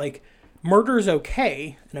 Right? Like, murder is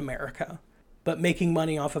okay in America. But making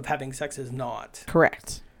money off of having sex is not.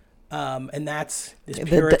 Correct. And that's this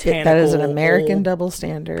puritanical... that is an American double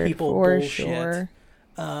standard. People for bullshit. Sure.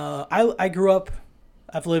 I grew up...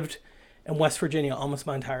 I've lived in West Virginia almost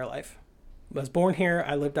my entire life. I was born here.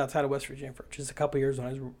 I lived outside of West Virginia for just a couple years when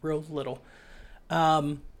I was real little.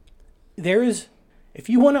 There is, if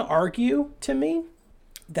you want to argue to me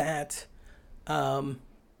that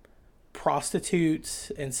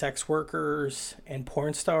prostitutes and sex workers and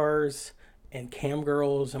porn stars and cam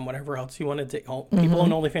girls and whatever else you want to do, people on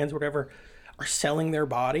OnlyFans, whatever, are selling their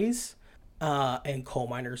bodies and coal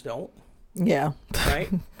miners don't. Yeah. Right?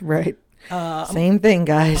 Right. Same thing,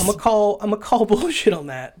 guys. I'm gonna call bullshit on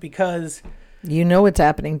that because... You know what's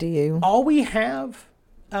happening to you. All we have,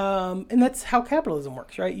 and that's how capitalism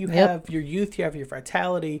works, right? You have your youth, you have your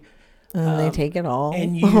vitality. And they take it all.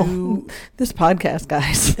 And you... this podcast,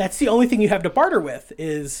 guys. That's the only thing you have to barter with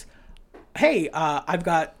is, hey, I've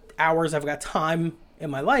got hours, I've got time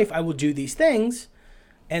in my life. I will do these things,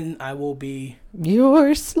 and I will be...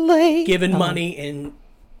 Your slave. Given money in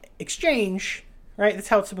exchange, right? That's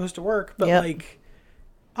how it's supposed to work. But, like,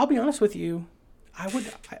 I'll be honest with you.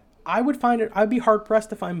 I would find it... I'd be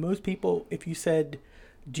hard-pressed to find most people if you said,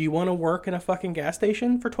 do you want to work in a fucking gas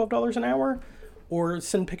station for $12 an hour? Or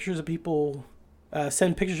send pictures of people...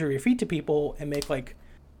 send pictures of your feet to people and make, like,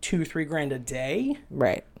 $2-3 a day?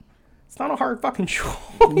 Right. It's not a hard fucking choice.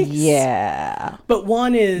 Yeah. But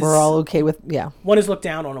one is... We're all okay with... Yeah. One is looked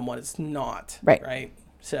down on and one is not. Right. Right?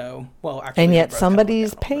 So, well, actually... And yet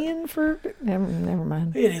somebody's paying for... Never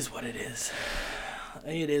mind. It is what it is.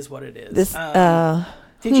 It is what it is. This...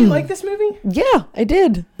 Did you like this movie? Yeah, I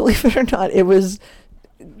did. Believe it or not. It was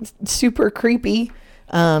super creepy.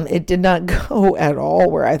 It did not go at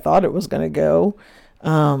all where I thought it was going to go,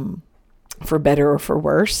 for better or for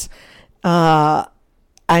worse.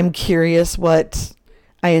 I'm curious what...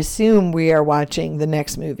 I assume we are watching the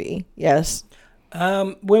next movie. Yes?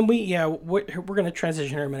 When we're going to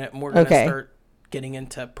transition in a minute and we're going to start getting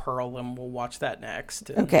into Pearl and we'll watch that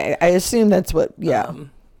next. And, okay, I assume that's what... Yeah.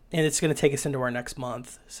 And it's going to take us into our next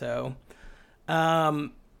month. So, I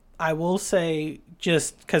I will say,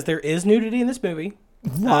 just because there is nudity in this movie,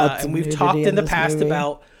 Lots and of we've nudity talked in the this past movie.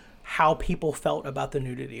 about how people felt about the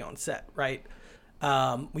nudity on set, right?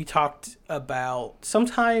 We talked about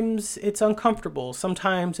sometimes it's uncomfortable,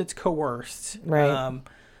 sometimes it's coerced. Right.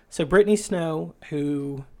 So Brittany Snow,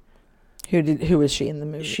 who was she in the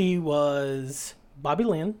movie? she was Bobby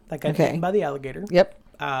Lynn, that got eaten by the alligator. Yep.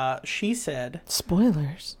 She said,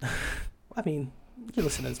 spoilers. I mean, you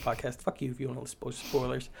listen to this podcast. Fuck you if you want to listen to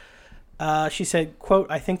spoilers. She said, quote,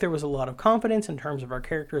 I think there was a lot of confidence in terms of our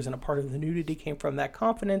characters, and a part of the nudity came from that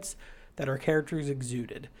confidence that our characters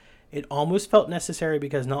exuded. It almost felt necessary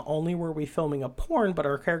because not only were we filming a porn, but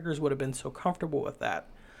our characters would have been so comfortable with that.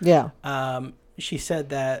 Yeah. She said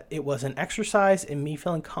that it was an exercise in me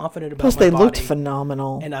feeling confident about Plus, my they body, looked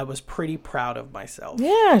phenomenal. and I was pretty proud of myself.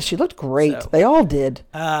 Yeah, she looked great. So, they all did.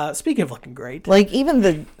 Speaking of looking great, Even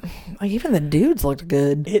the dudes looked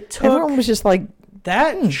good. Everyone was just like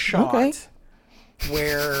that shot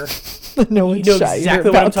where no one you know shot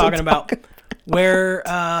exactly what I'm talking about. Where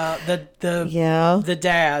the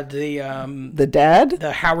dad,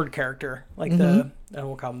 the Howard character, like I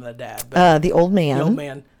don't call him the dad, but the old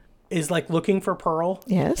man is like looking for Pearl.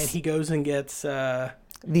 Yes, and he goes and gets the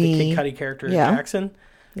Kid Cudi character Jackson.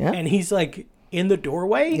 Yeah, and he's like in the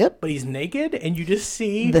doorway. Yep, but he's naked, and you just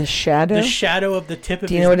see the shadow of the tip of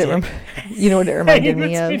his dick. You know what it reminded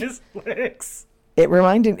me of? His legs. It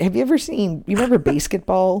reminded. Have you ever seen? You remember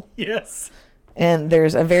Basketball? Yes. And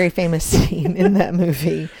there's a very famous scene in that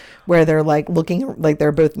movie where they're like looking, like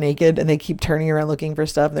they're both naked and they keep turning around looking for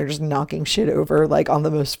stuff. And they're just knocking shit over like on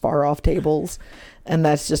the most far off tables. And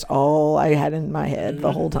that's just all I had in my head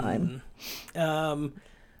the whole time.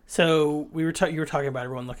 So you were talking about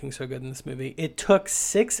everyone looking so good in this movie. It took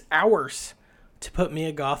 6 hours to put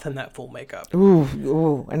Mia Goth in that full makeup.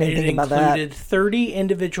 Ooh, I didn't think about that. It included 30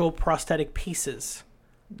 individual prosthetic pieces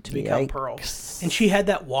to become Pearl, and she had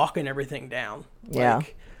that walk and everything down. Yeah.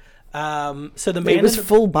 So the man it was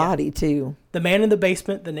full body too. The man in the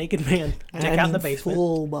basement, the naked man, dick out in the basement,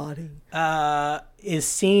 full body, is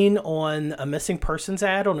seen on a missing persons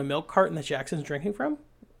ad on a milk carton that Jackson's drinking from.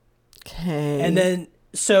 Okay. And then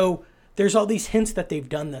so there's all these hints that they've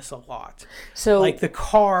done this a lot. So like the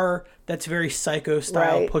car that's very Psycho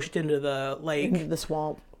style pushed into the lake, into the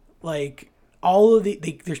swamp, like. All of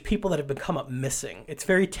there's people that have been come up missing. It's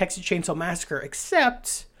very Texas Chainsaw Massacre,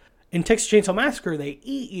 except in Texas Chainsaw Massacre, they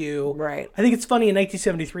eat you. Right. I think it's funny in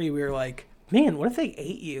 1973, we were like, man, what if they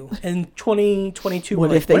ate you? In 2022,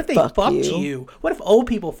 what if they fucked you? What if old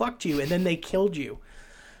people fucked you and then they killed you?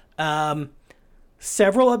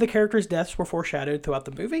 Several of the characters' deaths were foreshadowed throughout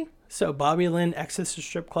the movie. So Bobby Lynn exits the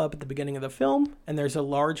strip club at the beginning of the film, and there's a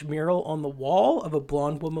large mural on the wall of a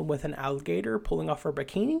blonde woman with an alligator pulling off her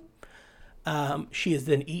bikini. She is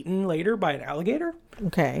then eaten later by an alligator.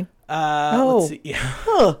 Okay. Let's see.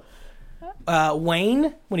 Yeah.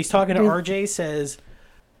 Wayne, when he's talking to RJ, says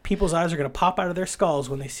people's eyes are going to pop out of their skulls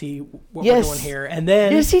when they see what we're doing here. And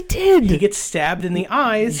then he did. He gets stabbed in the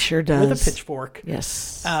eyes. He sure does. With a pitchfork.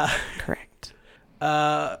 Yes. Correct.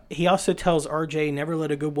 He also tells RJ, never let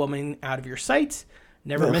a good woman out of your sight.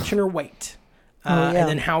 Never mention her weight. And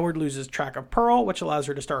then Howard loses track of Pearl, which allows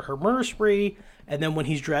her to start her murder spree. And then when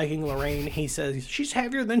he's dragging Lorraine, he says, she's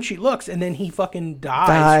heavier than she looks. And then he fucking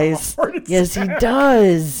dies. Yes, he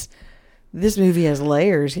does. This movie has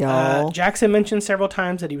layers, y'all. Jackson mentioned several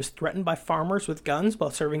times that he was threatened by farmers with guns while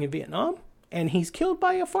serving in Vietnam. And he's killed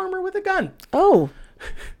by a farmer with a gun. Oh.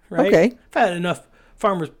 Right? Okay. I've had enough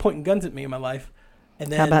farmers pointing guns at me in my life.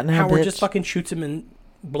 And then How about now, Howard bitch? just fucking shoots him and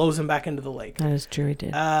blows him back into the lake. That is true, he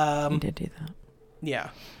did. He did do that. Yeah.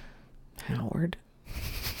 Howard.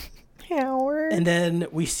 And then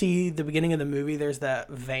we see the beginning of the movie. There's that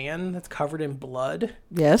van that's covered in blood.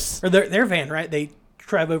 Yes. Or their van, right? They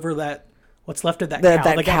drive over that, what's left of that cow.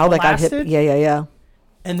 That cow that got hit. Yeah.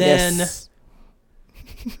 And then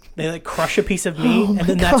they like crush a piece of meat. And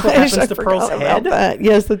then that's what happens to Pearl's head. That.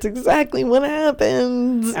 Yes, that's exactly what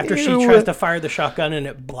happens. After she tries to fire the shotgun and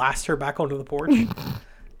it blasts her back onto the porch.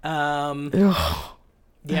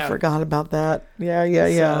 I forgot about that.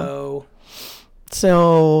 Yeah.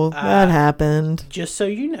 So that happened. Just so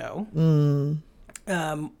you know,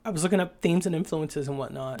 I was looking up themes and influences and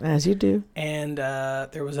whatnot. As you do. And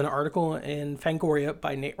there was an article in Fangoria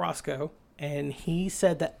by Nate Roscoe, and he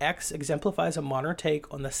said that X exemplifies a modern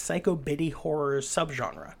take on the psycho-biddy horror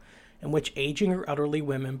subgenre, in which aging or elderly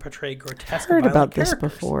women portray grotesque I've heard violent about characters.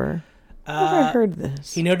 this before. I've heard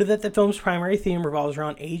this. He noted that the film's primary theme revolves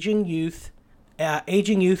around aging youth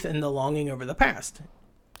and the longing over the past.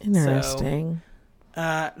 Interesting.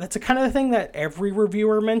 That's a kind of the thing that every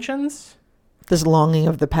reviewer mentions. This longing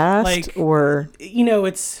of the past, like, or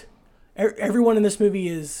it's everyone in this movie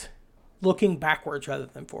is looking backwards rather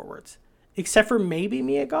than forwards, except for maybe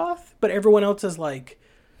Mia Goth, but everyone else is like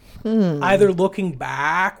either looking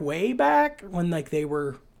back, way back when like they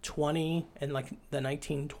were 20 in like the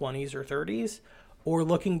 1920s or 30s, or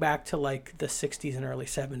looking back to like the 60s and early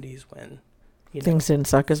 70s when things didn't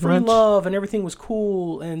suck as free much. love and everything was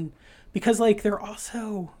cool, and because like they're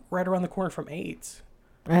also right around the corner from AIDS.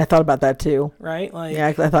 I thought about that too. Right? Like, yeah,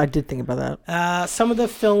 I thought I did think about that. Some of the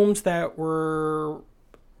films that were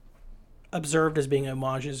observed as being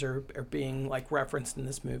homages or being like referenced in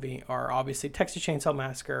this movie are obviously Texas Chainsaw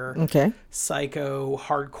Massacre, Okay. Psycho,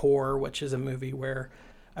 Hardcore, which is a movie where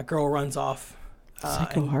a girl runs off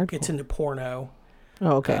Psycho, and Hardcore. gets into porno.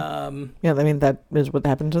 Oh, okay. Yeah, I mean, that is what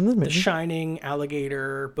happens in this movie. The Shining,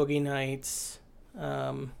 Alligator, Boogie Nights.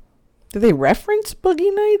 Do they reference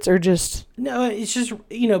Boogie Nights or just... No, it's just,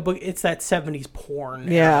 it's that 70s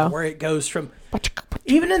porn Yeah. era where it goes from...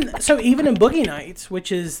 Even in Boogie Nights,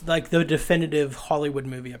 which is like the definitive Hollywood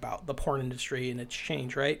movie about the porn industry and its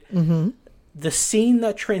change, right? Mm-hmm. The scene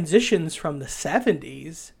that transitions from the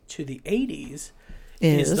 70s to the 80s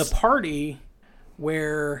is the party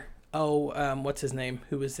where what's his name?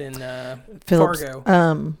 Who was in Phillips,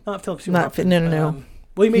 Fargo? Not Phillips. No.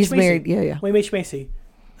 William H. He's Macy. married. Yeah. William H. Macy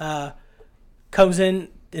comes in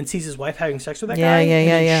and sees his wife having sex with that Yeah, guy. yeah, and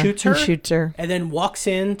yeah, then yeah. Shoots her. He shoots her. And then walks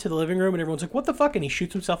into the living room and everyone's like, "What the fuck?" And he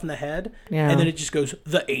shoots himself in the head. Yeah. And then it just goes,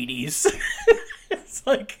 the 80s. It's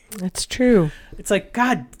like... That's true. It's like,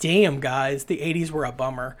 God damn, guys. The 80s were a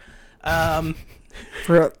bummer.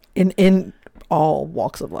 For in all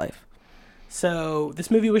walks of life. So this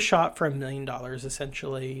movie was shot for $1 million,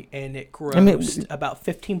 essentially, and it grossed about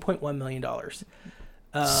 $15.1 million.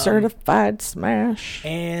 Certified smash.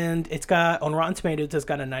 And it's got, on Rotten Tomatoes, it's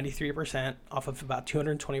got a 93% off of about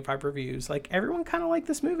 225 reviews. Like, everyone kind of liked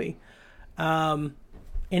this movie. And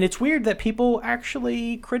it's weird that people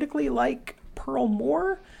actually critically like Pearl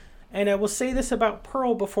more. And I will say this about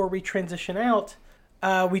Pearl before we transition out.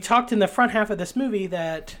 We talked in the front half of this movie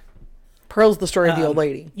that... Pearl's the story of the old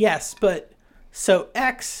lady. Yes, but... So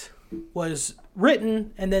X was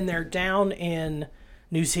written, and then they're down in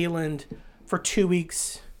New Zealand for 2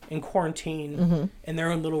 weeks in quarantine in their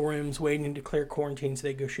own little rooms waiting to clear quarantine so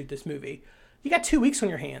they go shoot this movie. You got 2 weeks on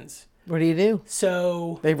your hands. What do you do?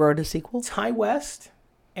 So they wrote a sequel? Ty West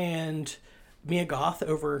and Mia Goth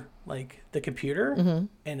over like the computer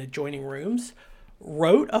and adjoining rooms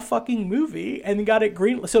wrote a fucking movie and got it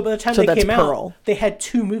green. So by the time they came out, they had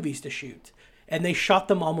 2 movies to shoot. And they shot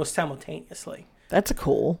them almost simultaneously. That's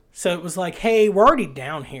cool. So it was like, hey, we're already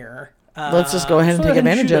down here. Let's just go ahead and take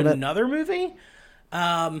advantage of it. Another movie,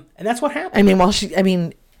 and that's what happened. I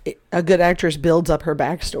mean, a good actress builds up her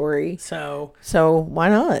backstory. So why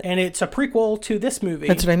not? And it's a prequel to this movie.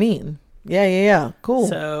 That's what I mean. Yeah. Cool.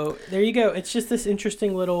 So there you go. It's just this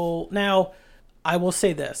interesting little. Now, I will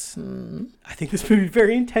say this: I think this movie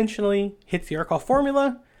very intentionally hits the Yarkov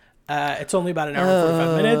formula. It's only about an hour and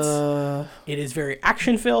 45 minutes. It is very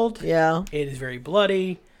action-filled. Yeah. It is very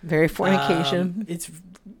bloody. Very fornication.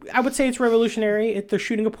 I would say it's revolutionary. They're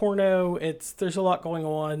shooting a porno. There's a lot going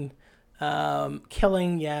on.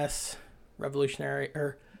 Killing, yes. Revolutionary.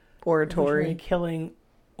 Oratory. Killing.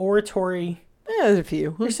 Oratory. Yeah, there's a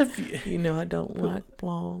few. There's a few. You know I don't like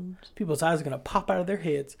blondes. People's eyes are going to pop out of their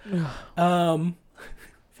heads.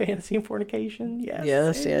 Fantasy and fornication.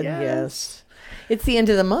 Yes. Yes. It's the end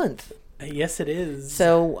of the month. Yes, it is.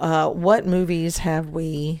 So, what movies have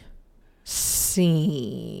we seen?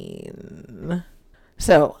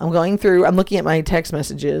 So, I'm looking at my text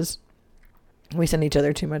messages. We send each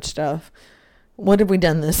other too much stuff. What have we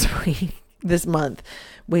done this month?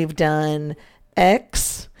 We've done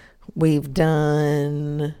X. We've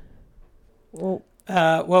done... so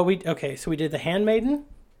we did The Handmaiden,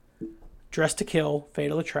 Dress to Kill,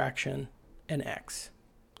 Fatal Attraction, and X.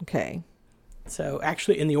 Okay. So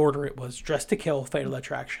actually in the order it was Dress to Kill, Fatal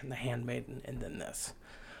Attraction, The Handmaiden, and then this.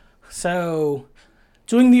 So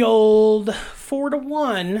doing the old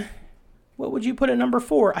 4-1, what would you put at number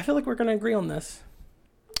 4? I feel like we're going to agree on this.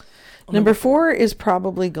 Number 4 is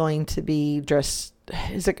probably going to be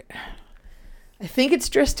I think it's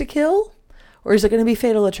Dress to Kill, or is it going to be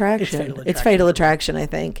Fatal Attraction? It's Fatal Attraction, I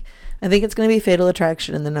think. I think it's going to be Fatal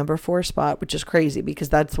Attraction in the number 4 spot, which is crazy because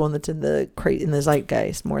that's one that's in the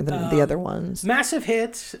zeitgeist more than the other ones. Massive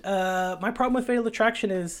hits. My problem with Fatal Attraction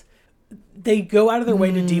is they go out of their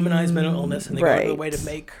way to demonize mental illness, and they go out of their way to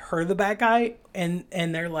make her the bad guy, and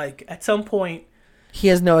they're like, at some point, he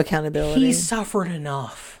has no accountability. He suffered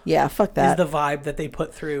enough. Yeah, fuck that. Is the vibe that they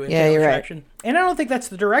put through in Fatal Attraction. Right. And I don't think that's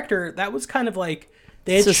the director. That was kind of like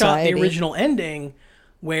they had shot the original ending,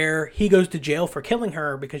 where he goes to jail for killing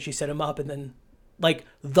her because she set him up, and then like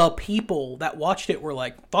the people that watched it were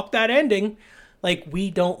like, fuck that ending. Like, we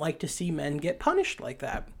don't like to see men get punished like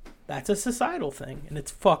that. That's a societal thing, and it's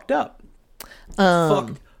fucked up.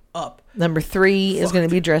 Fucked up. Number 3 is going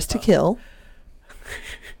to be Dressed to Kill.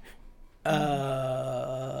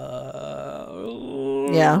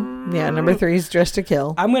 Yeah, number 3 is Dressed to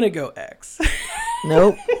Kill. I'm going to go X.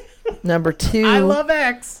 Nope. Number 2. I love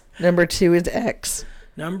X. Number 2 is X.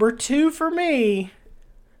 Number 2 for me,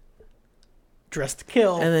 Dressed to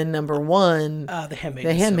Kill. And then number 1, The Handmaiden.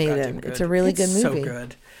 The Handmaiden. It's a really good movie. So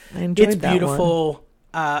good. I enjoyed it's that beautiful.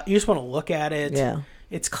 You just want to look at it. Yeah.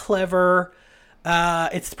 It's clever.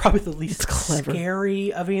 It's probably the least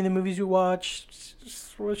scary of any of the movies you watched,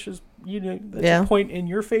 which is, that's a point in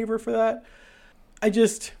your favor for that.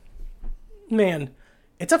 Man,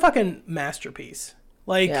 it's a fucking masterpiece.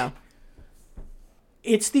 Like,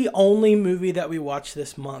 it's the only movie that we watched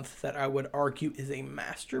this month that I would argue is a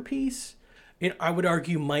masterpiece. I would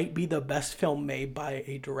argue might be the best film made by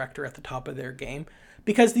a director at the top of their game,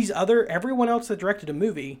 because everyone else that directed a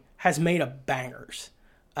movie has made a bangers.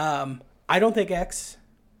 I don't think X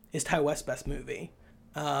is Ty West's best movie.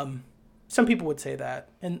 Some people would say that.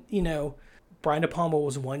 And, Brian De Palma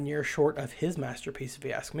was 1 year short of his masterpiece, if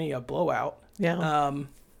you ask me, a blowout. Yeah.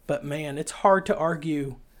 But, man, it's hard to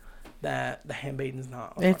argue that The Handmaiden's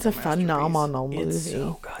not It's a phenomenal movie. It's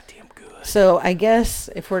so goddamn good. So, I guess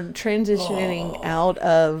if we're transitioning out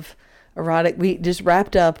of erotic, we just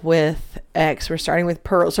wrapped up with X. We're starting with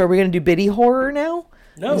Pearl. So, are we going to do biddy horror now?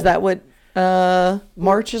 No. Is that what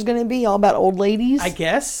March is going to be? All about old ladies? I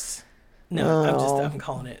guess. No, I'm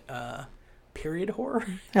calling it period horror.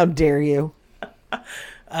 How dare you?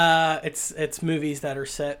 It's movies that are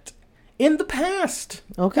set in the past.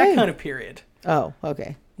 Okay. That kind of period. Oh,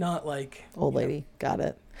 okay. Not like old lady. Got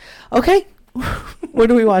it. Okay.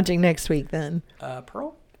 What are we watching next week then?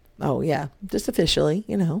 Pearl. Oh yeah, just officially,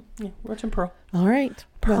 Yeah, we're watching Pearl. All right.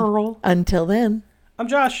 Pearl. Well, until then, I'm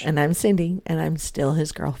Josh. And I'm Cyndi, and I'm still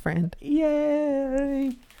his girlfriend.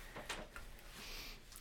 Yay.